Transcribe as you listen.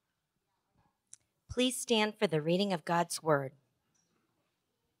Please stand for the reading of God's word.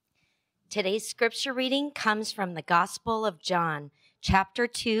 Today's scripture reading comes from the Gospel of John, chapter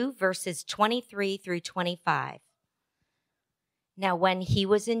 2, verses 23 through 25. Now, when he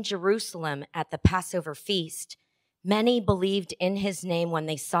was in Jerusalem at the Passover feast, many believed in his name when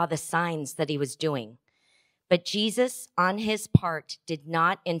they saw the signs that he was doing. But Jesus, on his part, did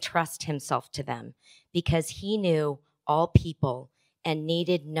not entrust himself to them because he knew all people and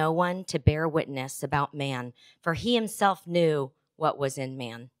needed no one to bear witness about man, for he himself knew what was in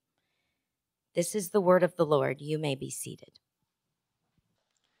man. This is the word of the Lord. You may be seated.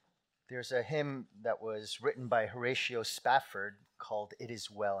 There's a hymn that was written by Horatio Spafford called "It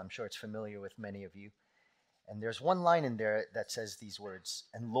Is Well." I'm sure it's familiar with many of you. And there's one line in there that says these words,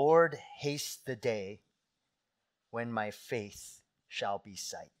 "And Lord, haste the day when my faith shall be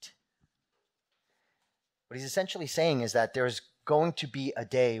sight." What he's essentially saying is that there's going to be a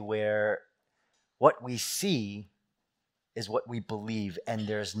day where what we see is what we believe, and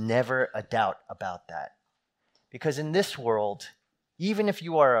there's never a doubt about that. Because in this world, even if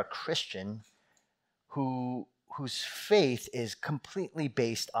you are a Christian whose faith is completely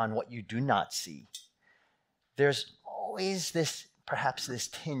based on what you do not see, there's always perhaps this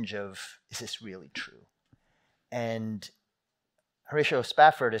tinge of, is this really true? And Horatio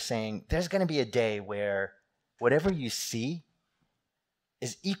Spafford is saying there's going to be a day where whatever you see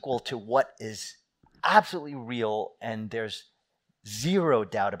is equal to what is absolutely real, and there's zero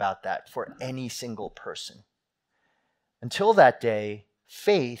doubt about that for any single person. Until that day,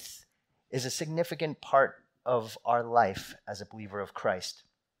 faith is a significant part of our life as a believer of Christ.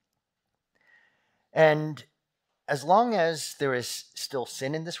 And as long as there is still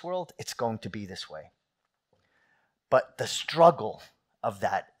sin in this world, it's going to be this way. But the struggle of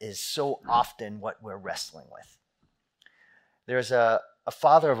that is so often what we're wrestling with. There's a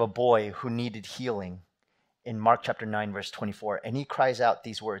father of a boy who needed healing in Mark chapter 9, verse 24, and he cries out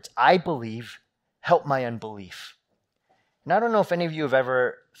these words, "I believe, help my unbelief." And I don't know if any of you have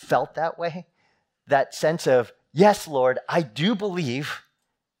ever felt that way, that sense of, yes, Lord, I do believe,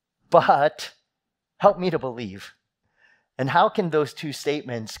 but help me to believe. And how can those two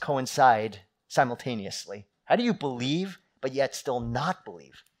statements coincide simultaneously? How do you believe, but yet still not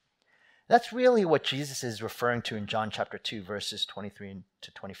believe? That's really what Jesus is referring to in John chapter 2, verses 23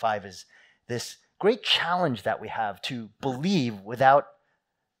 to 25, is this great challenge that we have to believe without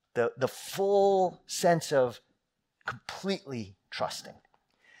the full sense of completely trusting.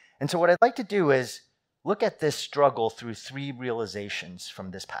 And so what I'd like to do is look at this struggle through three realizations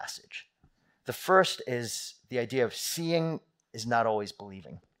from this passage. The first is the idea of seeing is not always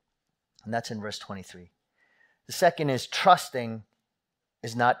believing, and that's in verse 23. The second is trusting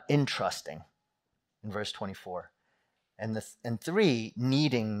is not entrusting in verse 24. And three,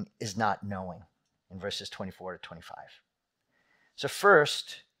 needing is not knowing in verses 24 to 25. So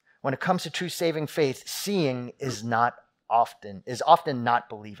first, when it comes to true saving faith, seeing is often not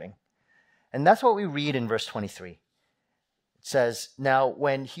believing. And that's what we read in verse 23. It says, "Now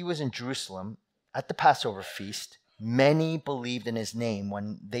when he was in Jerusalem at the Passover feast, many believed in his name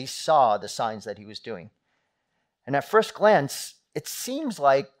when they saw the signs that he was doing." And at first glance, it seems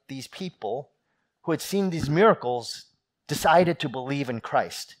like these people who had seen these miracles decided to believe in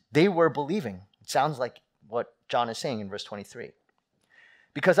Christ. They were believing. It sounds like what John is saying in verse 23.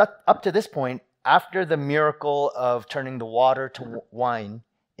 Because up to this point, after the miracle of turning the water to wine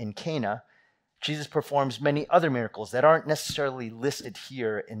in Cana, Jesus performs many other miracles that aren't necessarily listed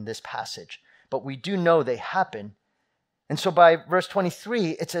here in this passage, but we do know they happen. And so by verse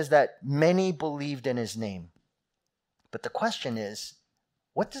 23, it says that many believed in his name. But the question is,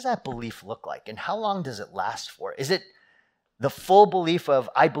 what does that belief look like? And how long does it last for? Is it the full belief of,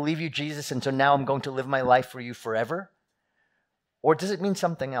 I believe you, Jesus, and so now I'm going to live my life for you forever? Or does it mean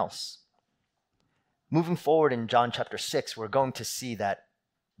something else? Moving forward in John chapter 6, we're going to see that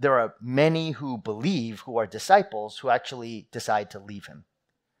there are many who believe, who are disciples, who actually decide to leave him.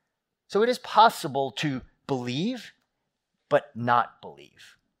 So it is possible to believe, but not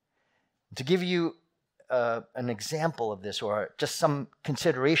believe. To give you an example of this, or just some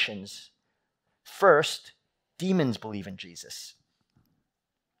considerations. First, demons believe in Jesus.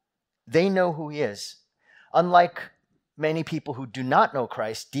 They know who he is. Unlike many people who do not know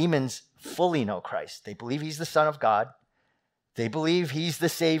Christ, demons fully know Christ. They believe he's the Son of God. They believe he's the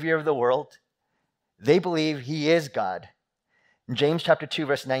Savior of the world. They believe he is God. In James chapter 2,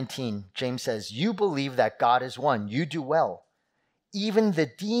 verse 19, James says, "You believe that God is one. You do well. Even the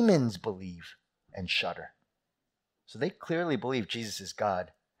demons believe and shudder." So they clearly believe Jesus is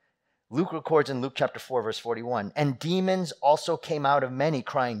God. Luke records in Luke chapter 4, verse 41, "And demons also came out of many,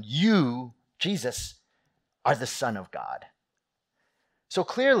 crying, 'You Jesus, are the Son of God. So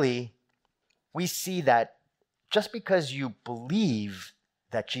clearly, we see that just because you believe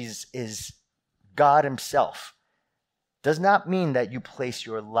that Jesus is God himself does not mean that you place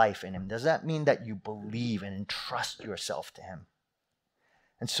your life in him, does not mean that you believe and entrust yourself to him.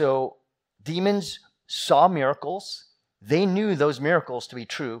 And so demons saw miracles. They knew those miracles to be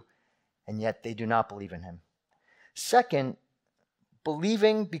true, and yet they do not believe in him. Second,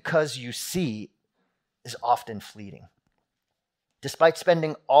 believing because you see is often fleeting. Despite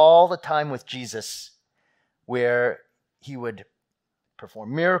spending all the time with Jesus, where he would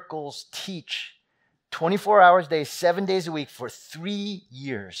perform miracles, teach, 24 hours a day, 7 days a week for 3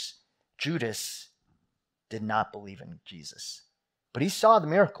 years, Judas did not believe in Jesus. But he saw the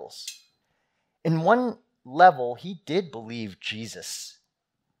miracles. In one level, he did believe Jesus,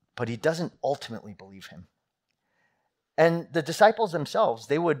 but he doesn't ultimately believe him. And the disciples themselves,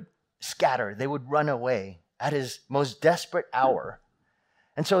 they would scatter, they would run away at his most desperate hour.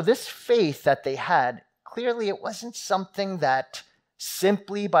 And so this faith that they had, clearly it wasn't something that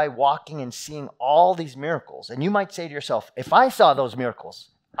simply by walking and seeing all these miracles. And you might say to yourself, if I saw those miracles,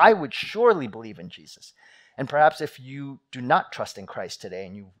 I would surely believe in Jesus. And perhaps if you do not trust in Christ today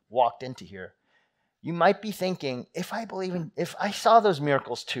and you walked into here, you might be thinking, if I saw those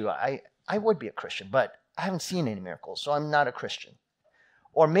miracles too, I would be a Christian, but I haven't seen any miracles, so I'm not a Christian.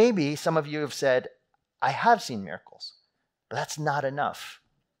 Or maybe some of you have said, I have seen miracles, but that's not enough.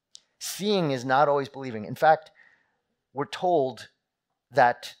 Seeing is not always believing. In fact, we're told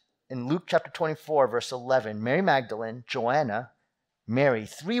that in Luke chapter 24, verse 11, Mary Magdalene, Joanna, Mary,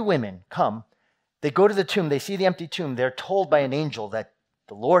 3 women come. They go to the tomb. They see the empty tomb. They're told by an angel that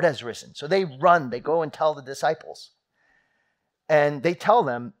the Lord has risen. So they run. They go and tell the disciples. And they tell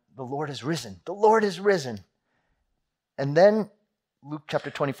them, the Lord has risen. The Lord has risen. And then Luke chapter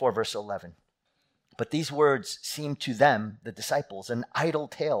 24, verse 11. But these words seemed to them, the disciples, an idle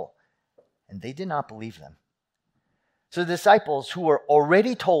tale, and they did not believe them. So the disciples who were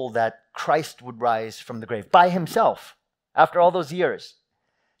already told that Christ would rise from the grave by himself after all those years,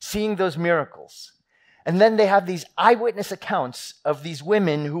 seeing those miracles. And then they have these eyewitness accounts of these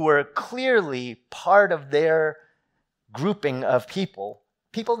women who were clearly part of their grouping of people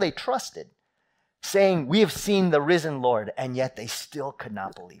they trusted, saying, we have seen the risen Lord, and yet they still could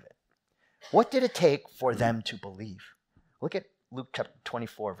not believe it. What did it take for them to believe? Look at Luke chapter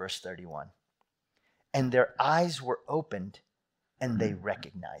 24, verse 31. And their eyes were opened, and they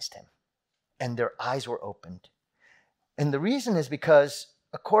recognized him. And their eyes were opened. And the reason is because,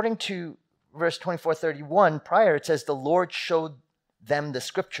 according to verse 24:31, prior, it says, the Lord showed them the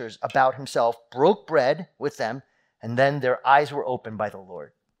scriptures about himself, broke bread with them, and then their eyes were opened by the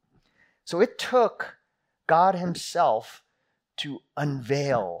Lord. So it took God himself to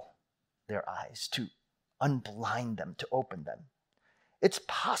unveil their eyes, to unblind them, to open them. It's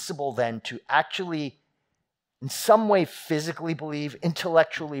possible then to actually, in some way, physically believe,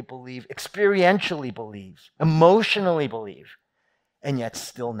 intellectually believe, experientially believe, emotionally believe, and yet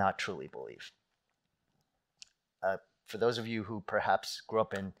still not truly believe. For those of you who perhaps grew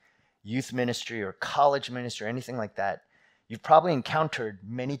up in youth ministry or college ministry or anything like that, you've probably encountered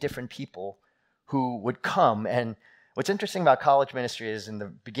many different people who would come. And what's interesting about college ministry is in the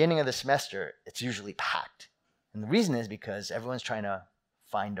beginning of the semester, it's usually packed. And the reason is because everyone's trying to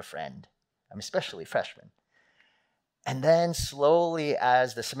find a friend, especially freshmen. And then slowly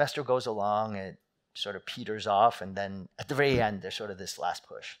as the semester goes along, it sort of peters off. And then at the very end, there's sort of this last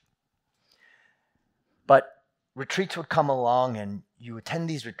push. But retreats would come along and you attend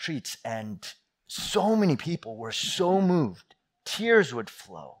these retreats and so many people were so moved. Tears would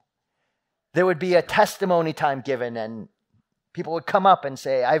flow. There would be a testimony time given and people would come up and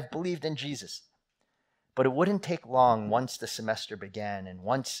say, I've believed in Jesus. But it wouldn't take long once the semester began and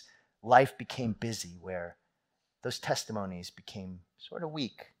once life became busy where those testimonies became sort of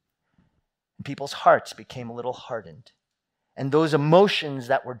weak. And people's hearts became a little hardened. And those emotions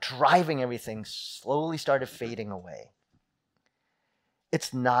that were driving everything slowly started fading away.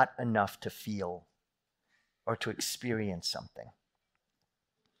 It's not enough to feel or to experience something.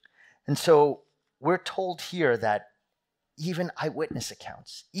 And so we're told here that even eyewitness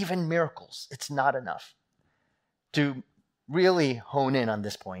accounts, even miracles, it's not enough. To really hone in on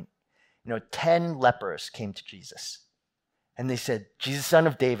this point, 10 lepers came to Jesus. And they said, Jesus, son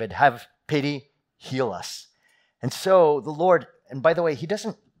of David, have pity, heal us. And so the Lord, and by the way, he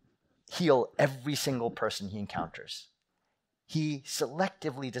doesn't heal every single person he encounters. He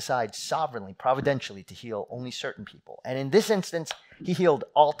selectively decides sovereignly, providentially to heal only certain people. And in this instance, he healed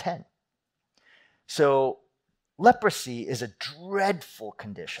all 10. So leprosy is a dreadful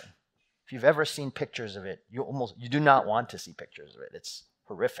condition, If you've ever seen pictures of it, you do not want to see pictures of it. It's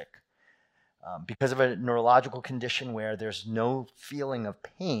horrific. Because of a neurological condition where there's no feeling of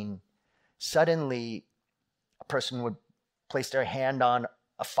pain, suddenly a person would place their hand on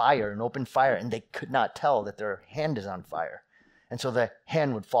a fire, an open fire, and they could not tell that their hand is on fire. And so the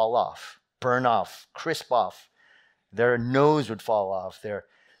hand would fall off, burn off, crisp off. Their nose would fall off.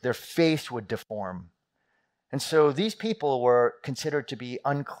 Their face would deform. And so these people were considered to be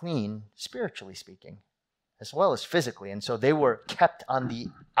unclean, spiritually speaking, as well as physically. And so they were kept on the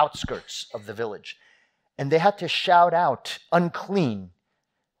outskirts of the village. And they had to shout out, unclean,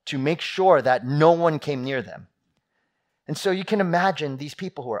 to make sure that no one came near them. And so you can imagine these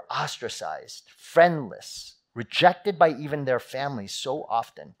people who are ostracized, friendless, rejected by even their families so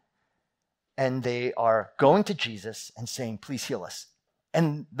often. And they are going to Jesus and saying, please heal us.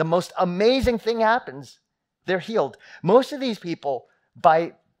 And the most amazing thing happens. They're healed. Most of these people,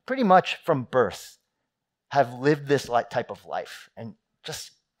 by pretty much from birth, have lived this type of life. And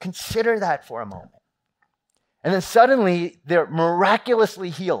just consider that for a moment. And then suddenly, they're miraculously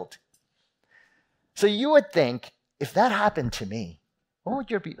healed. So you would think, if that happened to me, what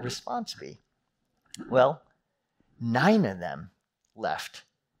would your response be? Well, 9 of them left,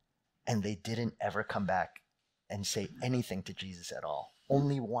 and they didn't ever come back and say anything to Jesus at all.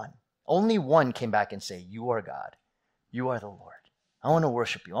 Only one. Only one came back and say, you are God. You are the Lord. I want to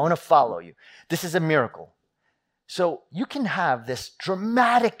worship you. I want to follow you. This is a miracle. So you can have this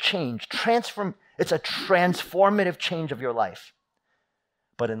dramatic change, it's a transformative change of your life.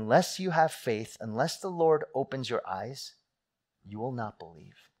 But unless you have faith, unless the Lord opens your eyes, you will not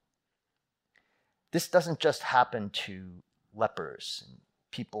believe. This doesn't just happen to lepers and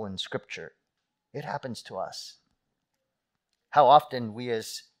people in Scripture. It happens to us. How often we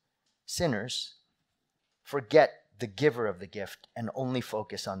as sinners forget the giver of the gift and only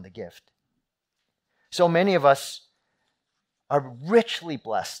focus on the gift. So many of us are richly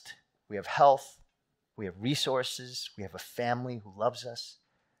blessed. We have health, we have resources, we have a family who loves us.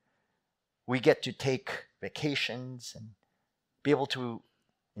 We get to take vacations and be able to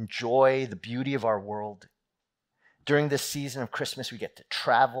enjoy the beauty of our world. During this season of Christmas, we get to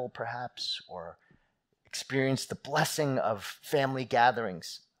travel perhaps or experience the blessing of family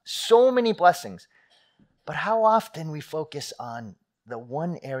gatherings. So many blessings. But how often we focus on the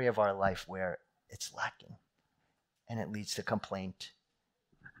one area of our life where it's lacking, and it leads to complaint,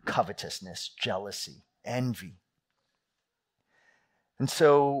 covetousness, jealousy, envy. And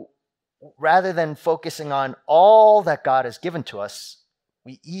so rather than focusing on all that God has given to us,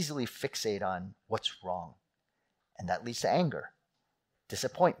 we easily fixate on what's wrong. And that leads to anger,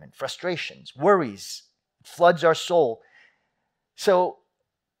 disappointment, frustrations, worries, floods our soul. So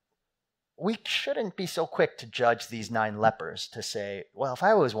we shouldn't be so quick to judge these 9 lepers to say, well, if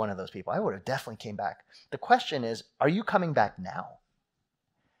I was one of those people, I would have definitely came back. The question is, are you coming back now?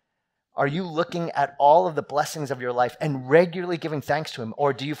 Are you looking at all of the blessings of your life and regularly giving thanks to Him?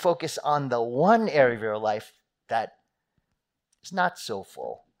 Or do you focus on the one area of your life that is not so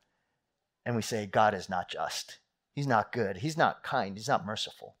full? And we say, God is not just. He's not good. He's not kind. He's not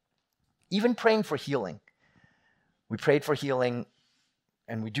merciful. Even praying for healing. We prayed for healing,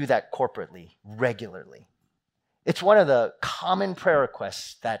 and we do that corporately, regularly. It's one of the common prayer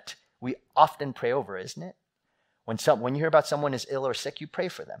requests that we often pray over, isn't it? When you hear about someone is ill or sick, you pray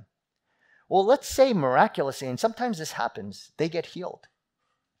for them. Well, let's say miraculously, and sometimes this happens, they get healed.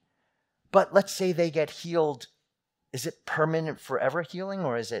 But let's say they get healed. Is it permanent forever healing,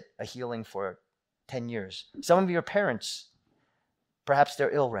 or is it a healing for 10 years? Some of your parents, perhaps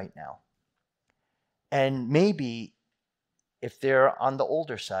they're ill right now. And maybe if they're on the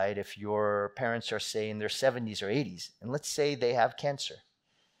older side, if your parents are, say, in their 70s or 80s, and let's say they have cancer.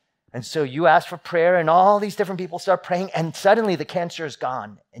 And so you ask for prayer, and all these different people start praying, and suddenly the cancer is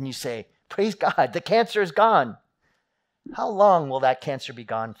gone. And you say, praise God, the cancer is gone. How long will that cancer be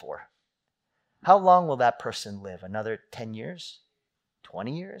gone for? How long will that person live? Another 10 years?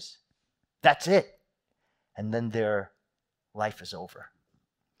 20 years? That's it. And then their life is over.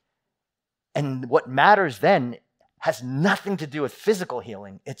 And what matters then has nothing to do with physical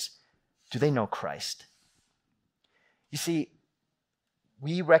healing. It's, do they know Christ? You see,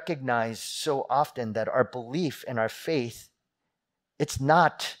 we recognize so often that our belief and our faith, it's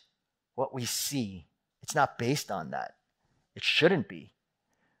not what we see. It's not based on that. It shouldn't be.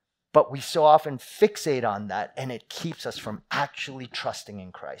 But we so often fixate on that, and it keeps us from actually trusting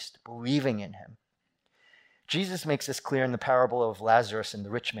in Christ, believing in Him. Jesus makes this clear in the parable of Lazarus and the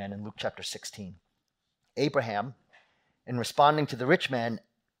rich man in Luke chapter 16. Abraham, in responding to the rich man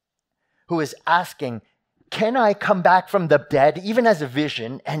who is asking, Can I come back from the dead, even as a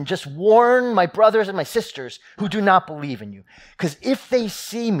vision, and just warn my brothers and my sisters who do not believe in you? Because if they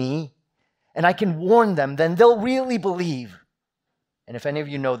see me and I can warn them, then they'll really believe. And if any of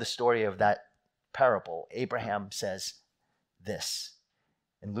you know the story of that parable, Abraham says this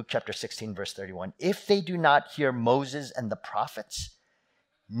in Luke chapter 16, verse 31. If they do not hear Moses and the prophets,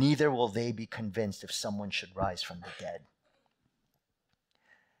 neither will they be convinced if someone should rise from the dead.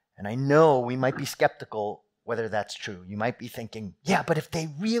 And I know we might be skeptical whether that's true. You might be thinking, yeah, but if they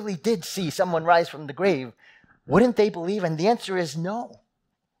really did see someone rise from the grave, wouldn't they believe? And the answer is no.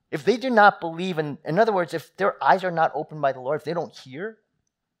 If they do not believe, in other words, if their eyes are not opened by the Lord, if they don't hear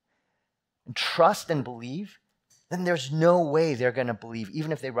and trust and believe, then there's no way they're going to believe,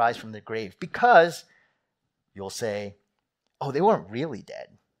 even if they rise from the grave. Because you'll say, oh, they weren't really dead.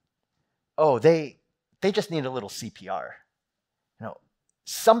 Oh, they just need a little CPR.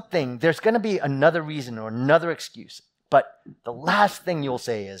 Something, there's going to be another reason or another excuse. But the last thing you'll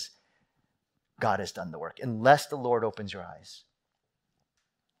say is, God has done the work, unless the Lord opens your eyes.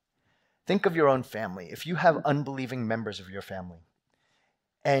 Think of your own family. If you have unbelieving members of your family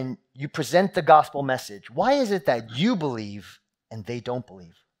and you present the gospel message, why is it that you believe and they don't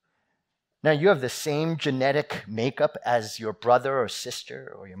believe? Now, you have the same genetic makeup as your brother or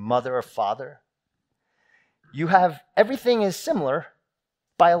sister or your mother or father. You have, everything is similar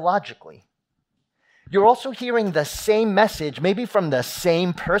biologically. You're also hearing the same message, maybe from the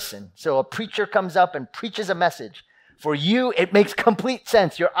same person. So a preacher comes up and preaches a message. For you, it makes complete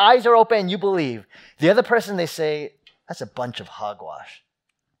sense. Your eyes are open and you believe. The other person, they say, that's a bunch of hogwash.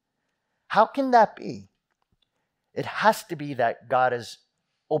 How can that be? It has to be that God has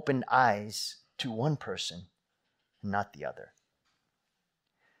opened eyes to one person, not the other.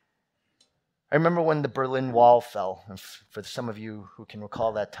 I remember when the Berlin Wall fell, and for some of you who can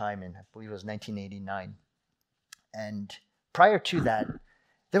recall that time, I believe it was 1989. And prior to that,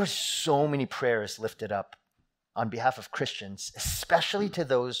 there were so many prayers lifted up on behalf of Christians, especially to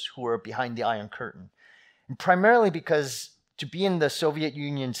those who were behind the Iron Curtain. And primarily because to be in the Soviet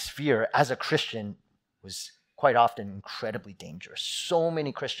Union sphere as a Christian was quite often incredibly dangerous. So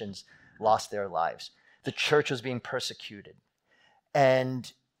many Christians lost their lives. The church was being persecuted. And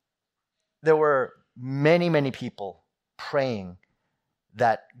there were many, many people praying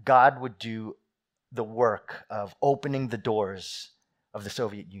that God would do the work of opening the doors of the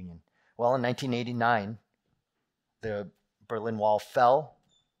Soviet Union. Well, in 1989, the Berlin Wall fell,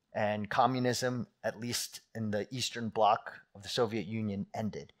 and communism, at least in the Eastern Bloc of the Soviet Union,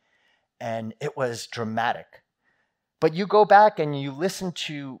 ended. And it was dramatic. But you go back and you listen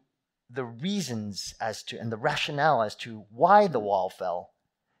to the reasons and the rationale as to why the wall fell.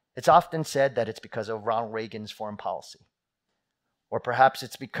 It's often said that it's because of Ronald Reagan's foreign policy. Or perhaps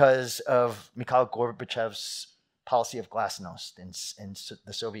it's because of Mikhail Gorbachev's policy of glasnost in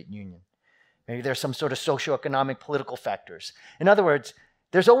the Soviet Union. Maybe there's some sort of socioeconomic political factors. In other words,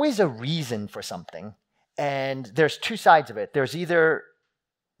 there's always a reason for something, and there's two sides of it. There's either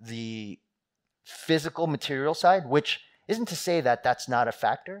the physical material side, which isn't to say that that's not a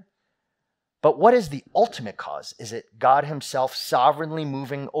factor, but what is the ultimate cause? Is it God himself sovereignly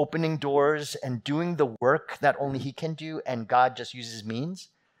moving, opening doors, and doing the work that only he can do, and God just uses means?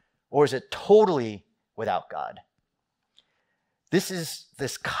 Or is it totally without God? This is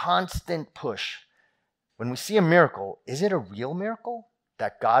this constant push. When we see a miracle, is it a real miracle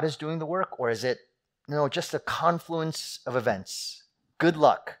that God is doing the work? Or is it just a confluence of events? Good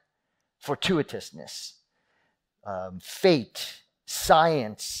luck, fortuitousness, fate,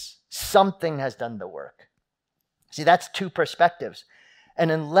 science, something has done the work. See, that's two perspectives.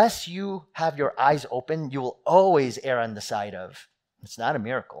 And unless you have your eyes open, you will always err on the side of, it's not a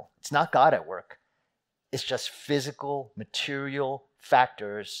miracle. It's not God at work. It's just physical, material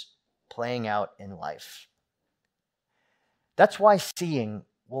factors playing out in life. That's why seeing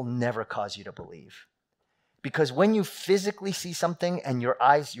will never cause you to believe. Because when you physically see something and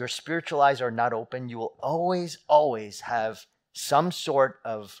your spiritual eyes are not open, you will always, always have some sort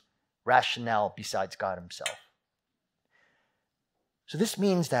of rationale besides God himself. So this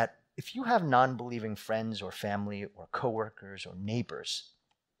means that if you have non-believing friends or family or coworkers or neighbors,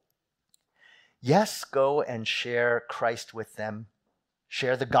 yes, go and share Christ with them,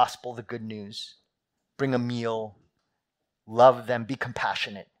 share the gospel, the good news, bring a meal, love them, be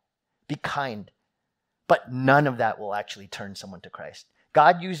compassionate, be kind, but none of that will actually turn someone to Christ.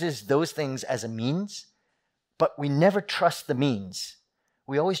 God uses those things as a means, but we never trust the means.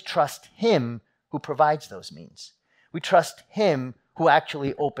 We always trust him who provides those means. We trust him who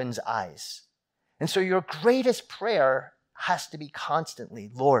actually opens eyes. And so your greatest prayer has to be constantly,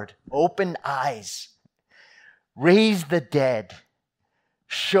 Lord, open eyes. raise the dead,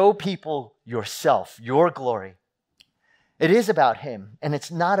 show people yourself, your glory. It is about him, and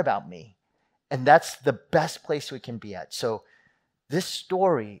it's not about me. And that's the best place we can be at. So this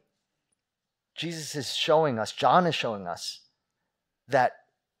story, Jesus is showing us, John is showing us, that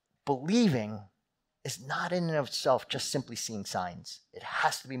believing is not in and of itself just simply seeing signs. It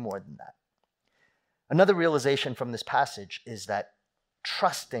has to be more than that. Another realization from this passage is that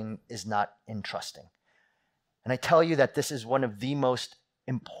trusting is not entrusting. And I tell you that this is one of the most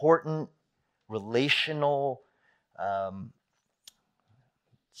important relational,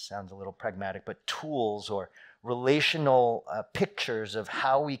 sounds a little pragmatic, but tools or relational pictures of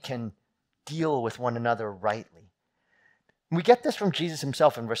how we can deal with one another rightly. We get this from Jesus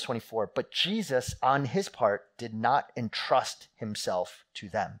himself in verse 24, but Jesus, on his part, did not entrust himself to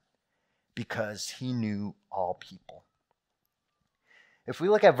them because he knew all people. If we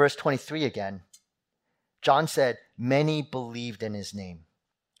look at verse 23 again, John said, many believed in his name.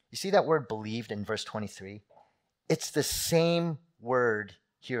 You see that word believed in verse 23? It's the same word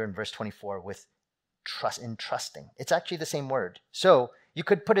here in verse 24 with entrusting. It's actually the same word. So you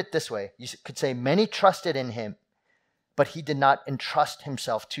could put it this way. You could say many trusted in him, but he did not entrust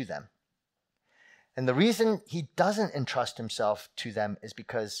himself to them. And the reason he doesn't entrust himself to them is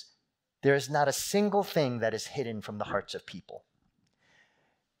because there is not a single thing that is hidden from the hearts of people.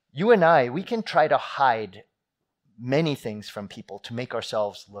 You and I, we can try to hide many things from people to make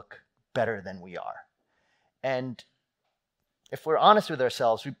ourselves look better than we are. And if we're honest with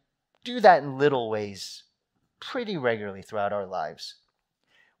ourselves, we do that in little ways pretty regularly throughout our lives.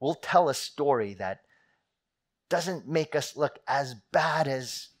 We'll tell a story that doesn't make us look as bad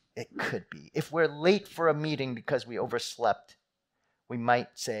as it could be. If we're late for a meeting because we overslept, we might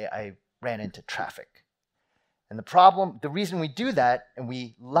say, I ran into traffic. And the reason we do that and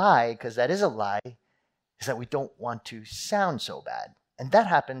we lie, because that is a lie, is that we don't want to sound so bad. And that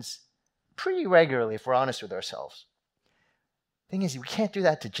happens pretty regularly if we're honest with ourselves. Thing is, we can't do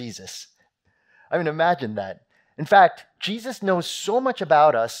that to Jesus. I mean, imagine that. In fact, Jesus knows so much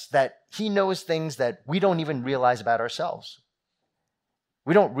about us that he knows things that we don't even realize about ourselves.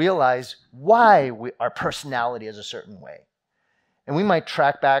 We don't realize why our personality is a certain way. And we might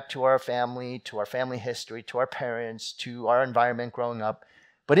track back to our family history, to our parents, to our environment growing up.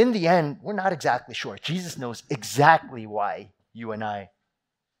 But in the end, we're not exactly sure. Jesus knows exactly why you and I,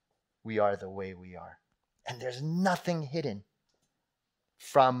 we are the way we are. And there's nothing hidden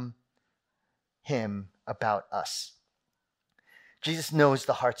from him about us. Jesus knows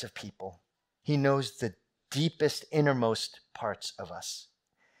the hearts of people. He knows the deepest, innermost parts of us.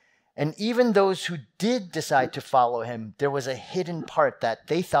 And even those who did decide to follow him, there was a hidden part that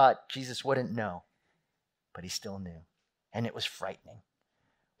they thought Jesus wouldn't know, but he still knew. And it was frightening.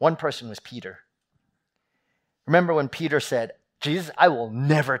 One person was Peter. Remember when Peter said, Jesus, I will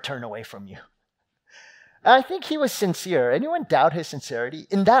never turn away from you. And I think he was sincere. Anyone doubt his sincerity?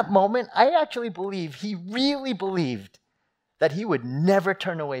 In that moment, I actually believe he really believed that he would never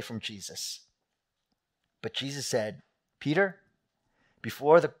turn away from Jesus. But Jesus said, Peter,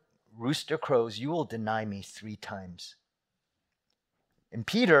 before the rooster crows, you will deny me 3 times. And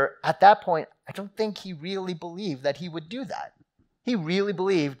Peter, at that point, I don't think he really believed that he would do that. He really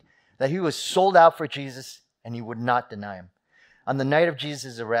believed that he was sold out for Jesus and he would not deny him. On the night of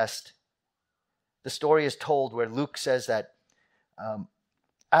Jesus' arrest, the story is told where Luke says that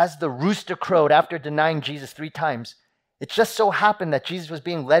as the rooster crowed after denying Jesus 3 times, it just so happened that Jesus was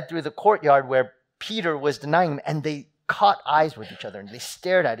being led through the courtyard where Peter was denying him, and they caught eyes with each other and they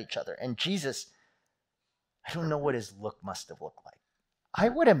stared at each other. And Jesus, I don't know what his look must have looked like. I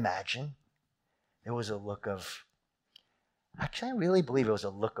would imagine it was a look of, actually, I really believe it was a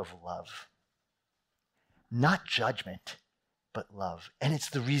look of love. Not judgment, but love. And it's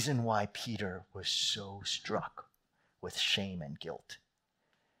the reason why Peter was so struck with shame and guilt.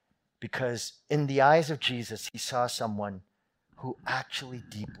 Because in the eyes of Jesus, he saw someone who actually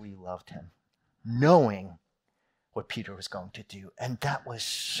deeply loved him, knowing what Peter was going to do. And that was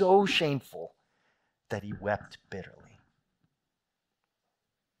so shameful that he wept bitterly.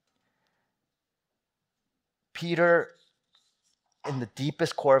 Peter, in the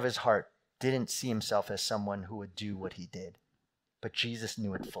deepest core of his heart, didn't see himself as someone who would do what he did. But Jesus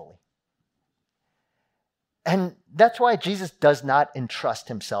knew it fully. And that's why Jesus does not entrust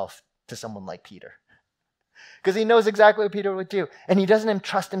himself to someone like Peter. Because he knows exactly what Peter would do. And he doesn't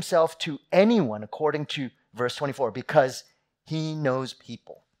entrust himself to anyone, according to verse 24, because he knows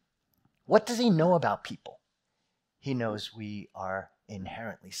people. What does he know about people? He knows we are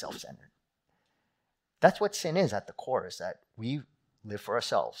inherently self-centered. That's what sin is at the core, is that we live for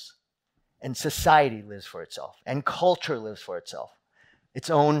ourselves. and society lives for itself, and culture lives for itself, its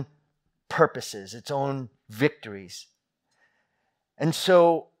own purposes, its own victories. And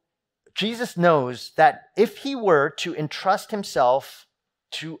so Jesus knows that if he were to entrust himself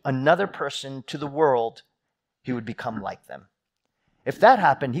to another person, to the world, he would become like them. If that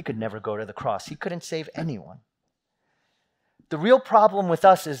happened, he could never go to the cross. He couldn't save anyone. The real problem with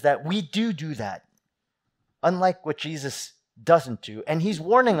us is that we do that, unlike what Jesus doesn't do. And he's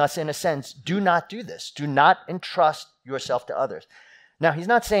warning us, in a sense, do not do this. Do not entrust yourself to others. Now, he's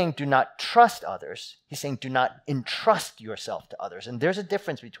not saying do not trust others. He's saying do not entrust yourself to others. And there's a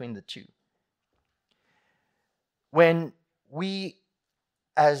difference between the two. When we,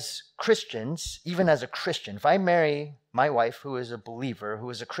 as Christians, even as a Christian, if I marry my wife who is a believer, who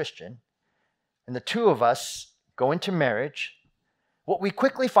is a Christian, and the two of us go into marriage, what we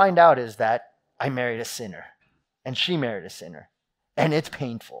quickly find out is that I married a sinner and she married a sinner, and it's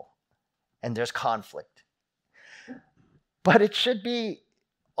painful and there's conflict. But it should be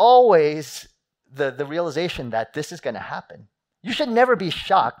always the realization that this is going to happen. You should never be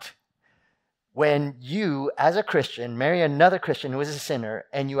shocked when you, as a Christian, marry another Christian who is a sinner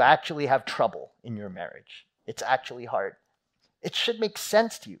and you actually have trouble in your marriage. It's actually hard. It should make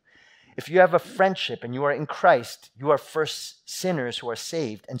sense to you. If you have a friendship and you are in Christ, you are first sinners who are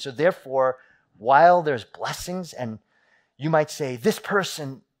saved. And so therefore, while there's blessings and you might say, this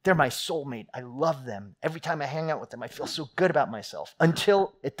person, they're my soulmate. I love them. Every time I hang out with them, I feel so good about myself.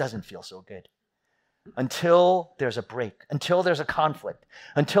 Until it doesn't feel so good. Until there's a break. Until there's a conflict.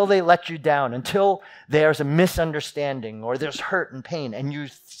 Until they let you down. Until there's a misunderstanding or there's hurt and pain. And you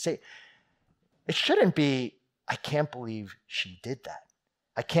say, it shouldn't be, I can't believe she did that.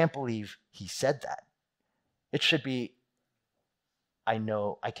 I can't believe he said that. It should be, I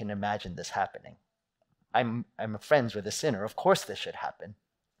know, I can imagine this happening. I'm friends with a sinner. Of course this should happen.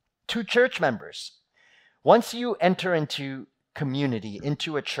 Two church members. Once you enter into community,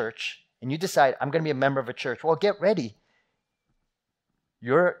 into a church, and you decide, I'm going to be a member of a church, well, get ready.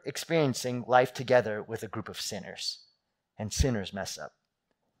 You're experiencing life together with a group of sinners. And sinners mess up.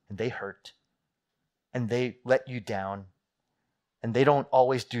 And they hurt. And they let you down. And they don't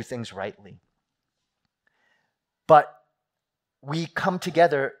always do things rightly. But we come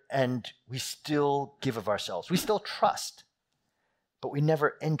together and we still give of ourselves. We still trust, but we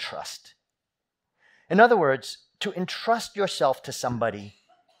never entrust. In other words, to entrust yourself to somebody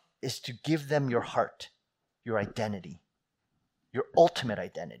is to give them your heart, your identity, your ultimate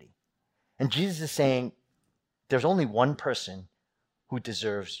identity. And Jesus is saying, there's only one person who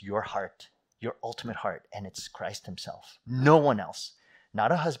deserves your heart, your ultimate heart, and it's Christ himself. No one else.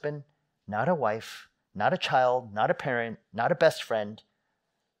 Not a husband, not a wife, not a child, not a parent, not a best friend,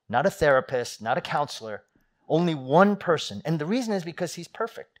 not a therapist, not a counselor. Only one person. And the reason is because he's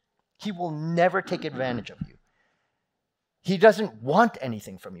perfect. He will never take advantage of you. He doesn't want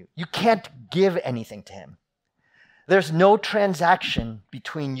anything from you. You can't give anything to him. There's no transaction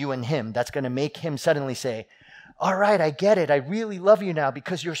between you and him that's going to make him suddenly say, all right, I get it. I really love you now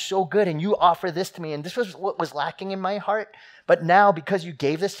because you're so good and you offer this to me. And this was what was lacking in my heart. But now because you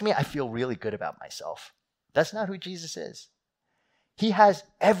gave this to me, I feel really good about myself. That's not who Jesus is. He has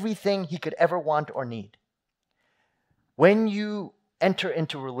everything he could ever want or need. When you enter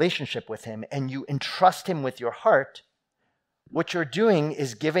into a relationship with him and you entrust him with your heart, what you're doing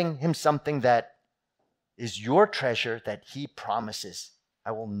is giving him something that is your treasure that he promises.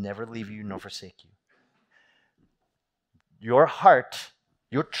 I will never leave you nor forsake you. Your heart,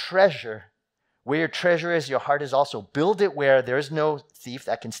 your treasure, where your treasure is, your heart is also. Build it where there's no thief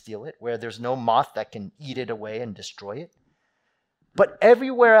that can steal it, where there's no moth that can eat it away and destroy it. But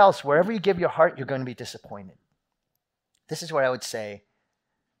everywhere else, wherever you give your heart, you're going to be disappointed. This is what I would say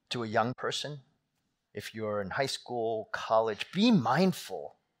to a young person. If you're in high school, college, be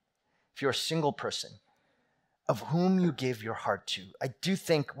mindful, if you're a single person, of whom you give your heart to. I do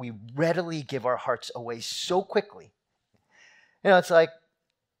think we readily give our hearts away so quickly. You know, it's like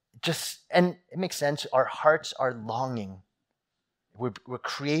and it makes sense. Our hearts are longing. We're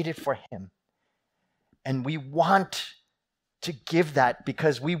created for him. And we want to give that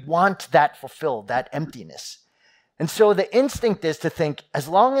because we want that fulfilled, that emptiness. And so the instinct is to think, as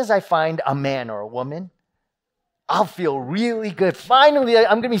long as I find a man or a woman, I'll feel really good. Finally,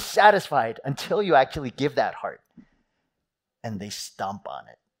 I'm going to be satisfied until you actually give that heart. And they stomp on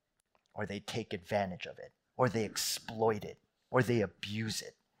it, or they take advantage of it, or they exploit it, or they abuse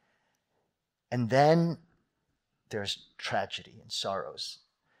it. And then there's tragedy and sorrows.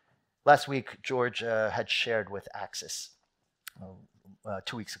 Last week, George had shared with Axis,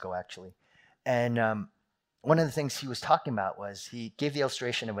 2 weeks ago actually. And one of the things he was talking about was he gave the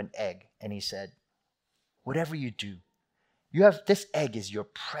illustration of an egg, and he said, whatever you do, this egg is your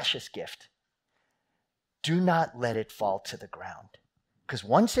precious gift. Do not let it fall to the ground. Because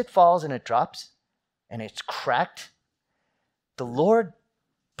once it falls and it drops and it's cracked, the Lord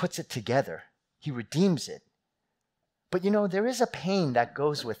puts it together. He redeems it. But there is a pain that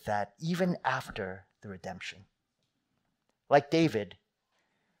goes with that even after the redemption. Like David,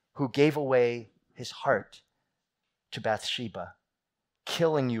 who gave away his heart to Bathsheba,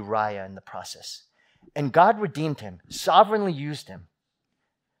 killing Uriah in the process. And God redeemed him, sovereignly used him.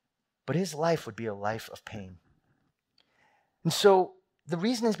 But his life would be a life of pain. And so the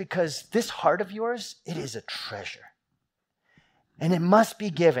reason is because this heart of yours, it is a treasure. And it must be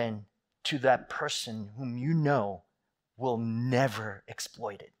given to that person whom you know will never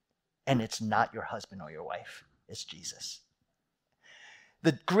exploit it. And it's not your husband or your wife. It's Jesus.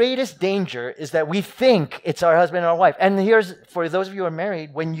 The greatest danger is that we think it's our husband or our wife. And here's, for those of you who are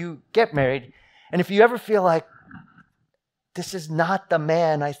married, when you get married, and if you ever feel like, this is not the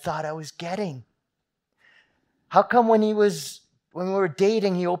man I thought I was getting. How come when we were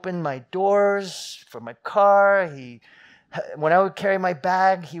dating, he opened my doors for my car, when I would carry my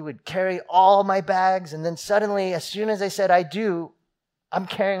bag, he would carry all my bags, and then suddenly, as soon as I said I do, I'm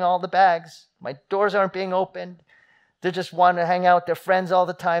carrying all the bags. My doors aren't being opened. They just want to hang out with their friends all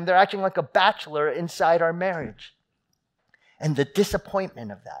the time. They're acting like a bachelor inside our marriage. And the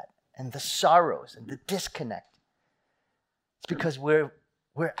disappointment of that, and the sorrows, and the disconnect, it's because we're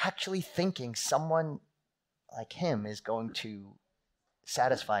actually thinking someone like him is going to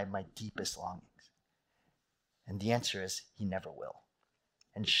satisfy my deepest longings. And the answer is he never will.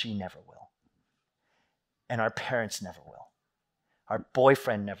 And she never will. And our parents never will. Our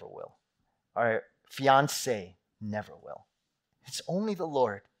boyfriend never will. Our fiancé never will. It's only the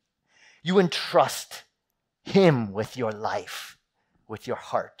Lord. You entrust him with your life, with your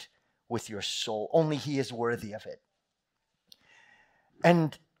heart, with your soul. Only he is worthy of it.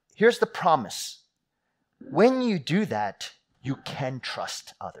 And here's the promise. When you do that, you can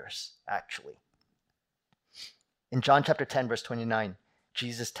trust others, actually. In John chapter 10, verse 29,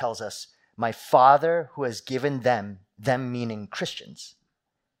 Jesus tells us, my Father who has given them meaning Christians,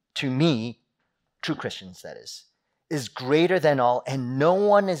 to me, true Christians that is greater than all, and no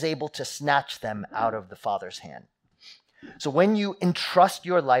one is able to snatch them out of the Father's hand. So when you entrust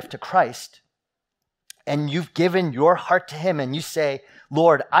your life to Christ, and you've given your heart to him, and you say,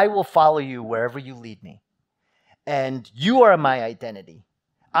 Lord, I will follow you wherever you lead me, and you are my identity.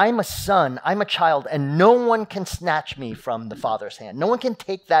 I'm a son, I'm a child, and no one can snatch me from the Father's hand. No one can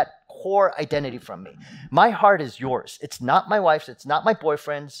take that core identity from me. My heart is yours. It's not my wife's, it's not my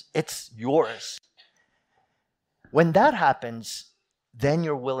boyfriend's, it's yours. When that happens, then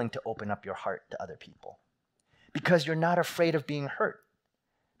you're willing to open up your heart to other people because you're not afraid of being hurt.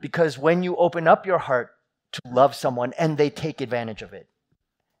 Because when you open up your heart to love someone and they take advantage of it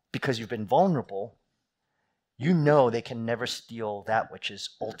because you've been vulnerable, you know they can never steal that which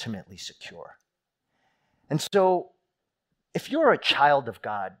is ultimately secure. And so, if you're a child of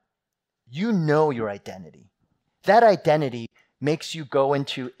God, you know your identity. That identity makes you go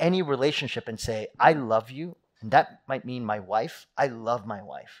into any relationship and say, I love you. And that might mean my wife. I love my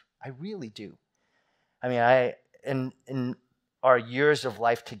wife. I really do. I mean, in our years of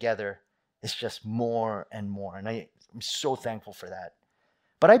life together, it's just more and more. And I'm so thankful for that.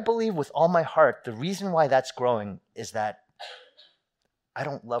 But I believe with all my heart, the reason why that's growing is that I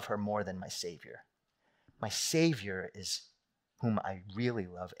don't love her more than my Savior. My Savior is whom I really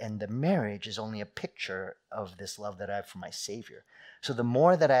love. And the marriage is only a picture of this love that I have for my Savior. So the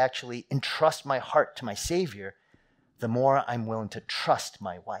more that I actually entrust my heart to my Savior, the more I'm willing to trust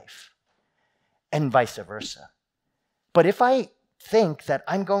my wife. And vice versa. But if I think that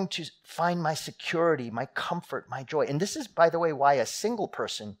I'm going to find my security, my comfort, my joy. And this is, by the way, why a single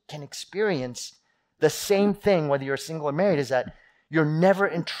person can experience the same thing, whether you're single or married, is that you're never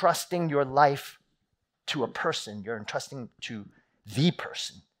entrusting your life to a person. You're entrusting to the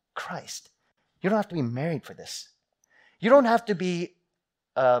person, Christ. You don't have to be married for this. You don't have to be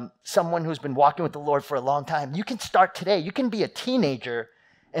someone who's been walking with the Lord for a long time. You can start today. You can be a teenager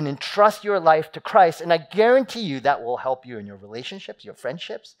and entrust your life to Christ. And I guarantee you that will help you in your relationships, your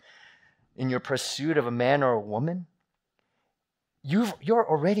friendships, in your pursuit of a man or a woman. You're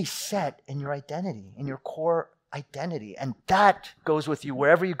already set in your identity, in your core identity. And that goes with you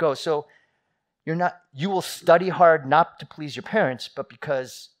wherever you go. So you will study hard not to please your parents, but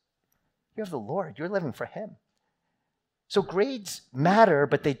because you have the Lord. You're living for him. So grades matter,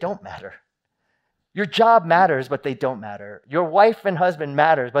 but they don't matter. Your job matters, but they don't matter. Your wife and husband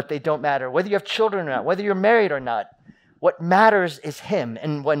matters, but they don't matter. Whether you have children or not, whether you're married or not, what matters is him.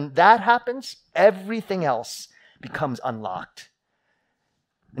 And when that happens, everything else becomes unlocked.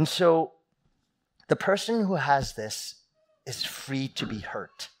 And so the person who has this is free to be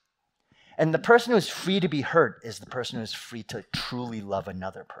hurt. And the person who is free to be hurt is the person who is free to truly love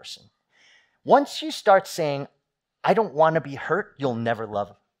another person. Once you start saying, I don't want to be hurt, you'll never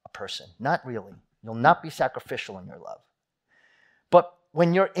love a person. Not really. You'll not be sacrificial in your love. But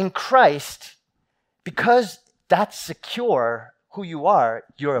when you're in Christ, because that's secure who you are,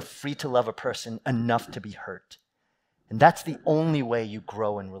 you're free to love a person enough to be hurt. And that's the only way you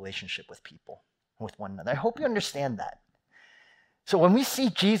grow in relationship with people, with one another. I hope you understand that. So when we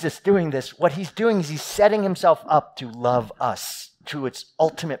see Jesus doing this, what he's doing is he's setting himself up to love us to its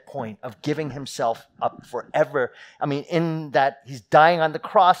ultimate point of giving himself up forever. I mean, in that he's dying on the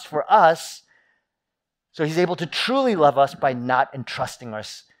cross for us, so he's able to truly love us by not entrusting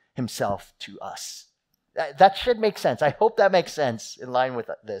himself to us. That should make sense. I hope that makes sense in line with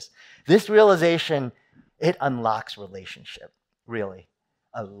this. This realization, it unlocks relationship, really.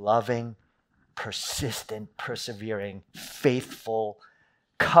 A loving, persistent, persevering, faithful,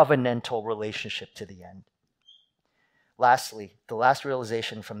 covenantal relationship to the end. Lastly, the last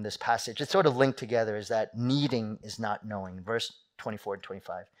realization from this passage, it's sort of linked together, is that needing is not knowing. Verse 24 and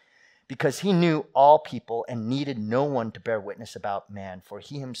 25. Because he knew all people and needed no one to bear witness about man, for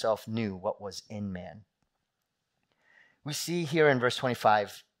he himself knew what was in man. We see here in verse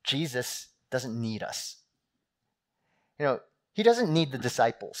 25, Jesus doesn't need us. He doesn't need the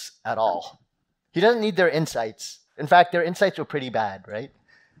disciples at all. He doesn't need their insights. In fact, their insights were pretty bad, right?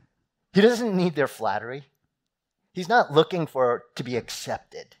 He doesn't need their flattery. He's not looking to be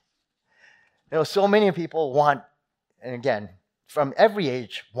accepted. So many people want, and again, from every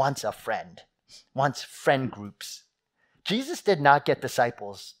age, wants a friend, wants friend groups. Jesus did not get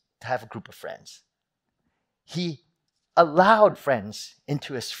disciples to have a group of friends. He allowed friends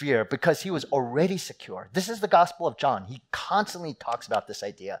into his sphere because he was already secure. This is the Gospel of John. He constantly talks about this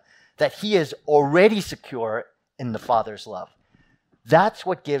idea that he is already secure in the Father's love. That's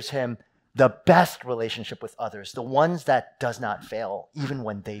what gives him the best relationship with others, the ones that does not fail, even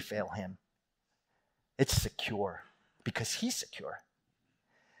when they fail him. It's secure because he's secure.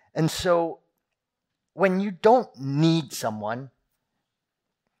 And so when you don't need someone,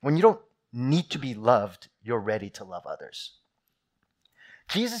 when you don't need to be loved, you're ready to love others.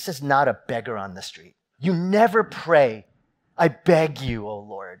 Jesus is not a beggar on the street. You never pray, I beg you, O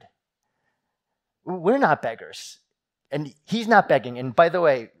Lord. We're not beggars. And he's not begging. And by the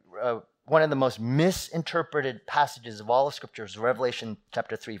way, one of the most misinterpreted passages of all of Scripture is Revelation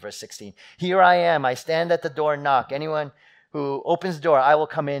chapter 3, verse 16. Here I am, I stand at the door and knock. Anyone who opens the door, I will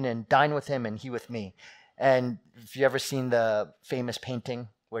come in and dine with him and he with me. And if you ever seen the famous painting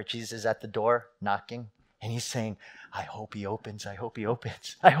where Jesus is at the door knocking and he's saying, I hope he opens, I hope he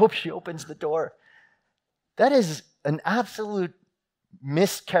opens, I hope she opens the door. That is an absolute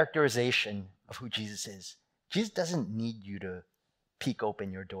mischaracterization of who Jesus is. Jesus doesn't need you to peek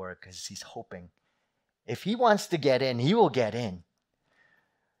open your door because he's hoping. If he wants to get in, he will get in.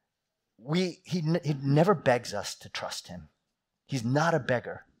 He never begs us to trust him. He's not a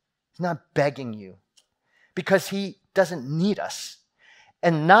beggar. He's not begging you because he doesn't need us.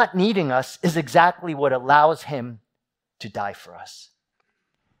 And not needing us is exactly what allows him to die for us.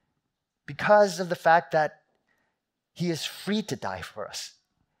 Because of the fact that he is free to die for us.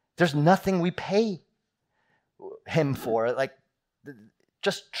 There's nothing we pay him for. Like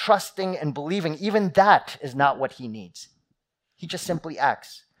just trusting and believing, even that is not what he needs. He just simply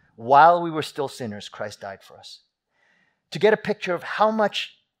acts. While we were still sinners, Christ died for us. To get a picture of how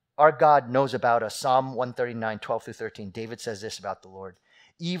much our God knows about us, Psalm 139, 12 through 13, David says this about the Lord.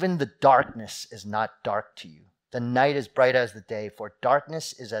 Even the darkness is not dark to you. The night is bright as the day, for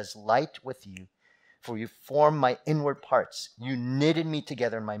darkness is as light with you. For you formed my inward parts. You knitted me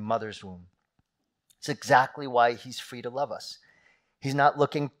together in my mother's womb. It's exactly why he's free to love us. He's not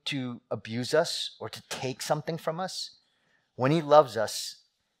looking to abuse us or to take something from us. When he loves us,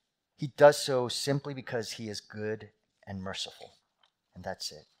 he does so simply because he is good and merciful. And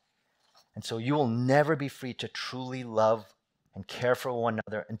that's it. And so you will never be free to truly love and care for one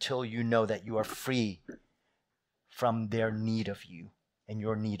another until you know that you are free from their need of you and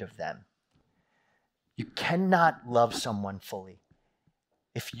your need of them. You cannot love someone fully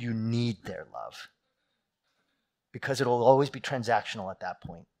if you need their love, because it'll always be transactional at that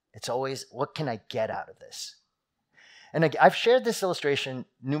point. It's always, what can I get out of this? And I've shared this illustration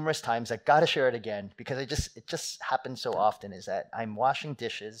numerous times. I got to share it again because it just happens so often, is that I'm washing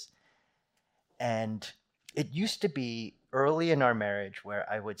dishes And it used to be early in our marriage where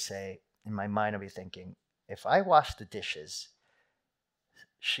I would say, in my mind, I'd be thinking, if I wash the dishes,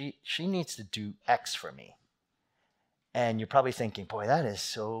 she needs to do X for me. And you're probably thinking, boy, that is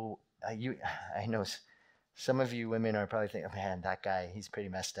so, I know some of you women are probably thinking, oh, man, that guy, he's pretty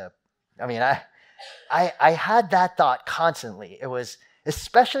messed up. I mean, I had that thought constantly. It was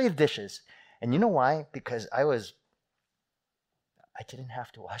especially the dishes. And you know why? Because I didn't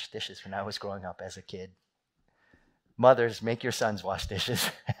have to wash dishes when I was growing up as a kid. Mothers, make your sons wash dishes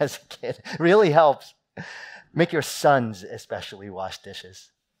as a kid. It really helps. Make your sons especially wash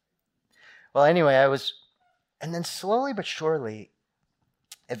dishes. Well, anyway, and then slowly but surely,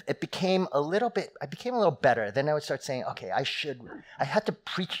 it became a little better. Then I would start saying, okay, I had to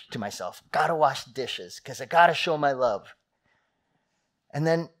preach to myself, gotta wash dishes because I gotta show my love. And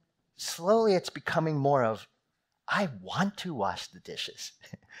then slowly it's becoming more of, I want to wash the dishes.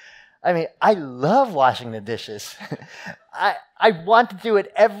 I mean, I love washing the dishes. I want to do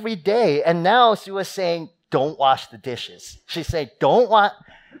it every day. And now she was saying, don't wash the dishes. She's saying, don't wash.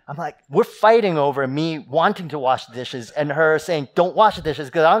 I'm like, we're fighting over me wanting to wash the dishes and her saying, don't wash the dishes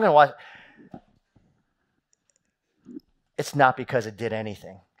because I'm going to wash. It's not because it did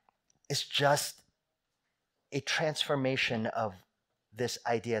anything. It's just a transformation of this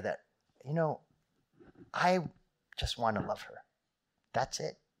idea that, I just want to love her. That's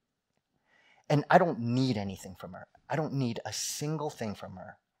it. And I don't need anything from her. I don't need a single thing from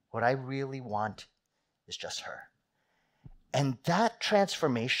her. What I really want is just her. And that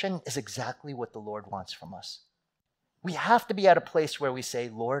transformation is exactly what the Lord wants from us. We have to be at a place where we say,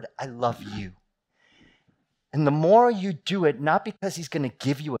 Lord, I love you. And the more you do it, not because he's going to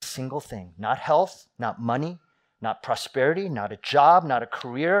give you a single thing, not health, not money, not prosperity, not a job, not a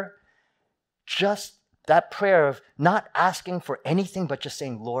career, just that prayer of not asking for anything, but just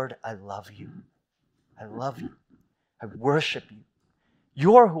saying, Lord, I love you. I love you. I worship you.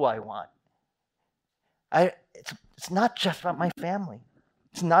 You're who I want. It's not just about my family.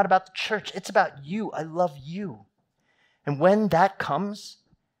 It's not about the church. It's about you. I love you. And when that comes,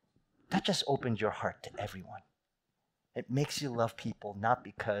 that just opens your heart to everyone. It makes you love people not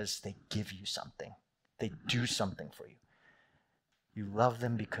because they give you something. They do something for you. You love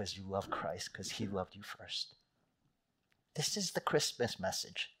them because you love Christ, because he loved you first. This is the Christmas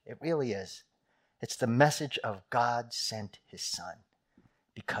message. It really is. It's the message of God sent his son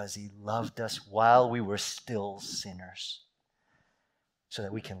because he loved us while we were still sinners so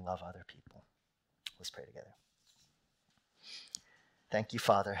that we can love other people. Let's pray together. Thank you,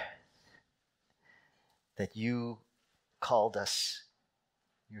 Father, that you called us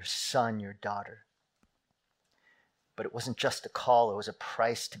your son, your daughter. But it wasn't just a call, it was a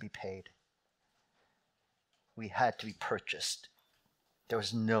price to be paid. We had to be purchased. There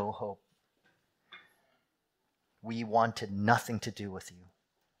was no hope. We wanted nothing to do with you.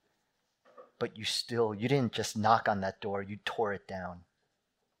 But you didn't just knock on that door, you tore it down.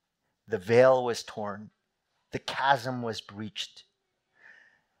 The veil was torn. The chasm was breached.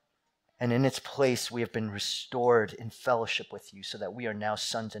 And in its place, we have been restored in fellowship with you so that we are now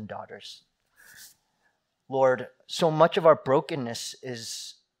sons and daughters. Lord, so much of our brokenness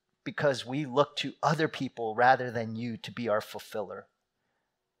is because we look to other people rather than you to be our fulfiller,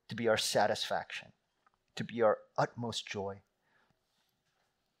 to be our satisfaction, to be our utmost joy.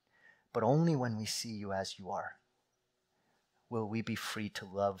 But only when we see you as you are will we be free to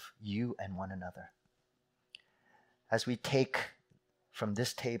love you and one another. As we take from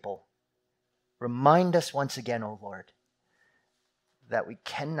this table, remind us once again, O Lord, that we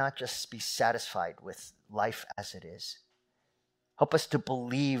cannot just be satisfied with life as it is. Help us to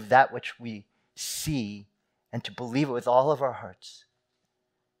believe that which we see and to believe it with all of our hearts.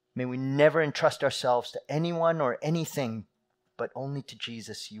 May we never entrust ourselves to anyone or anything, but only to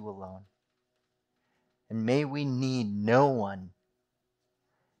Jesus, you alone. And may we need no one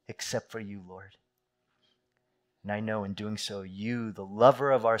except for you, Lord. And I know in doing so, you, the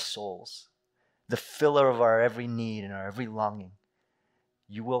lover of our souls, the filler of our every need and our every longing,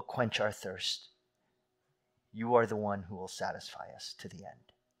 you will quench our thirst. You are the one who will satisfy us to the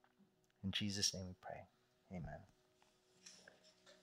end. In Jesus' name we pray. Amen.